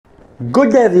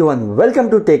Good day everyone, welcome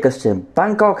to Take a Step.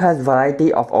 Bangkok has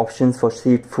variety of options for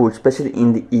street food, especially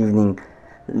in the evening.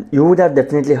 You would have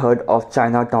definitely heard of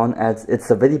Chinatown as it's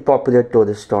a very popular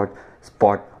tourist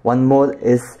spot. One more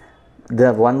is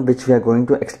the one which we are going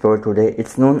to explore today.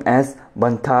 It's known as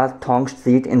Banthat Thong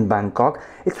Street in Bangkok.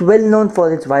 It's well known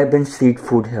for its vibrant street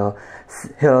food here.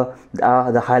 Here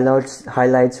are the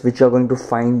highlights which you are going to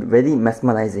find very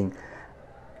mesmerizing.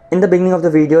 In the beginning of the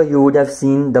video, you would have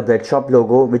seen the bread shop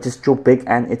logo, which is too big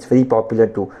and it's very popular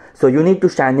too. So you need to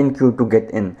stand in queue to get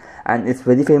in, and it's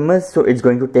very famous, so it's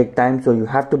going to take time, so you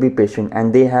have to be patient.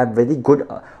 And they have very good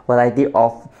variety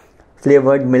of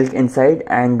flavored milk inside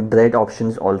and bread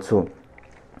options also.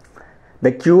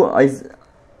 The queue is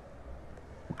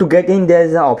to get in. There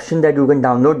is an option that you can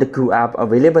download the queue app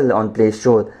available on Play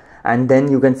Store, and then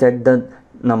you can set the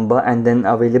number and then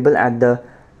available at the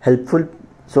helpful.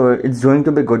 So it's going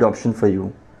to be a good option for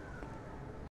you.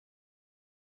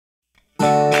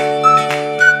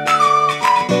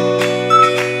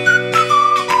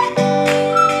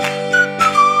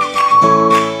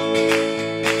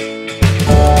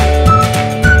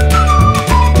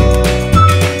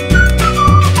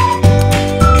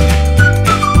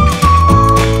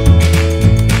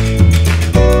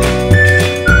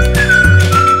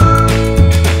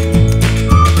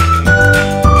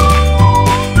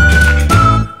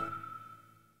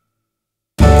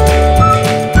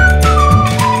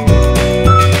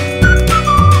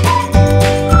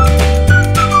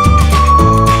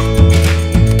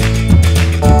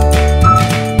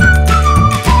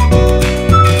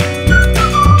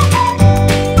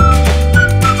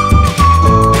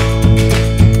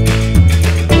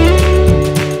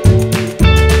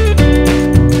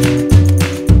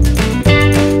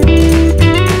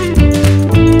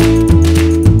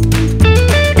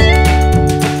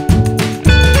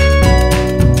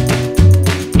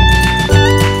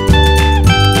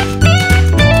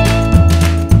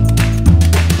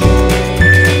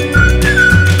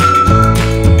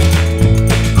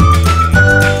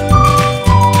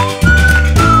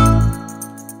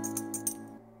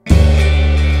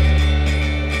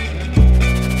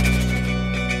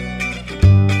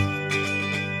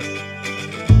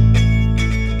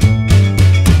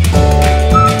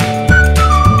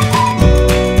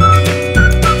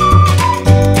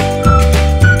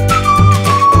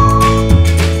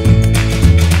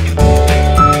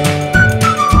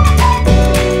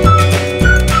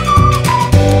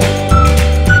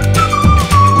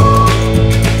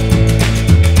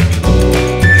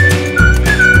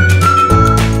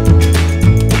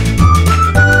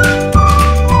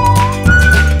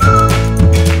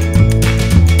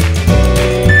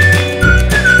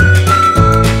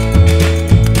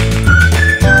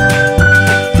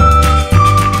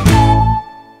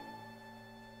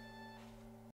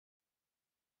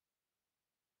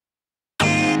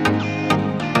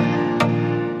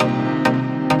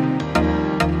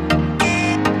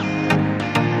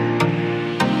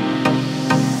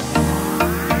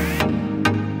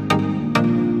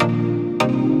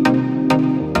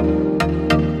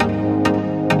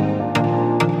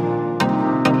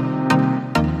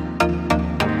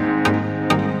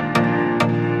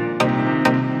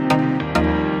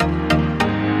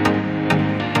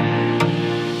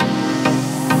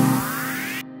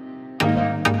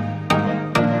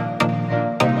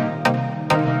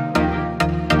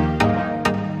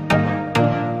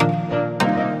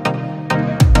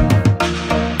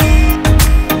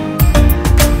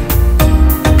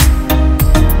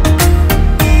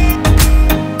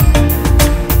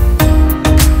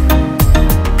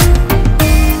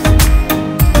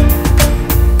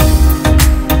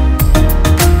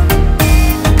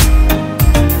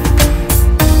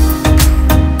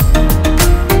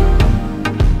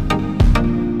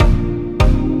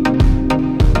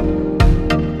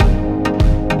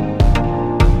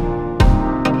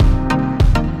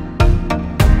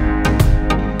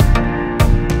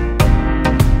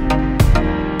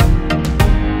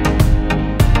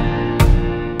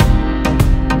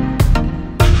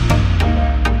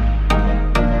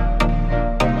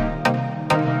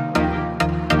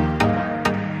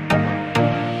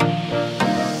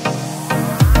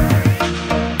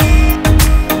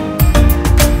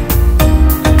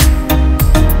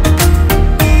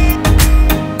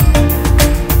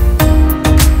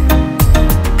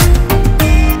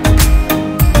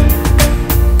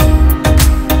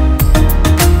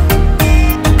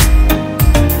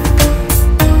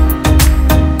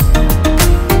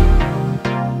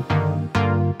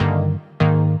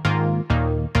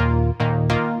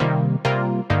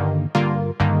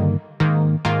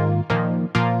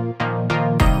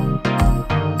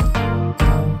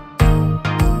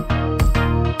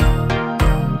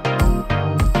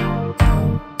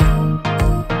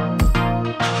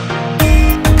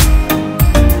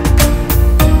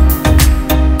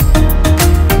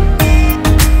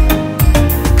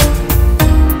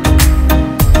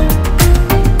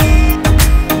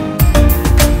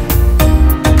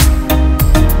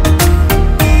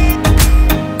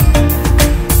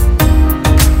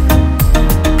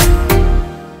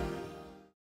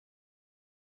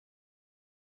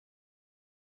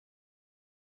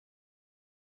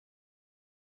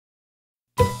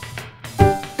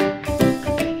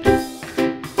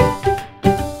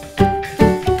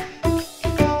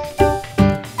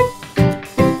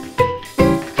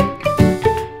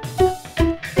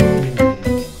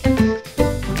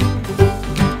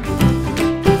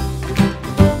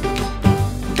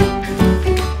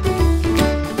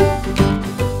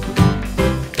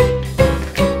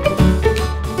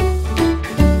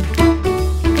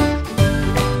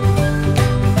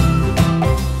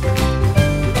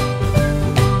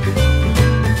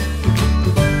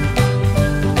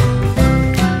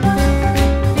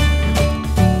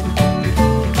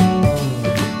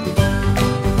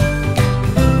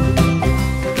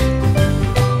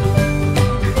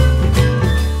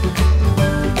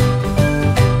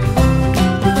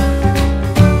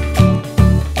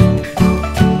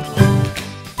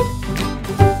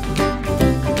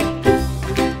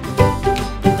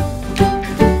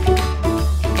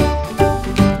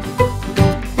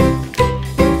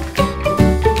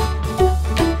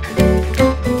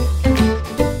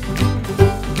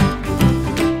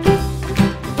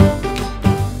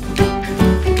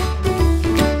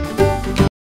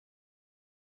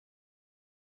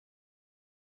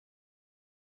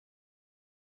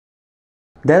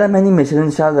 There are many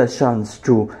Michelin star restaurants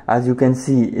too. As you can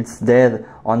see, it's there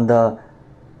on the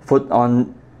foot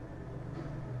on.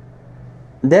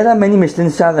 There are many Michelin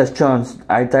star restaurants.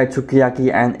 I tried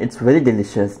sukiyaki and it's very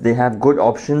delicious. They have good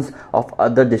options of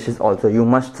other dishes also. You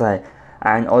must try.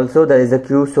 And also there is a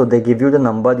queue, so they give you the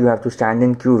number. You have to stand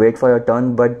in queue, wait for your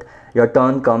turn, but your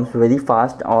turn comes very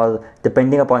fast, or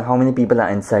depending upon how many people are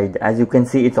inside. As you can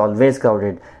see, it's always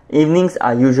crowded. Evenings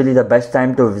are usually the best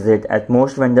time to visit, as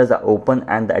most vendors are open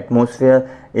and the atmosphere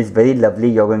is very lovely.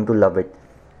 You're going to love it.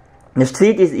 The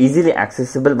street is easily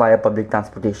accessible via public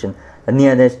transportation. The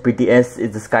nearest BTS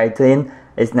is the SkyTrain,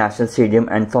 is National Stadium,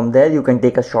 and from there you can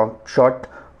take a short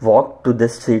walk to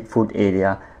this street food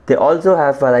area. They also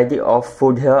have variety of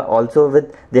food here.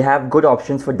 They have good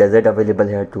options for dessert available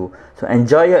here too. So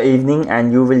enjoy your evening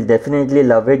and you will definitely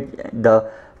love it. The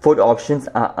food options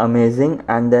are amazing,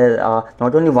 and there are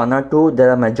not only one or two,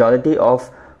 there are majority of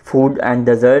food and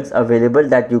desserts available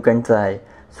that you can try.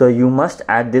 So you must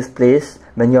add this place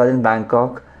when you are in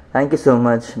Bangkok. Thank you so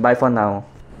much. Bye for now.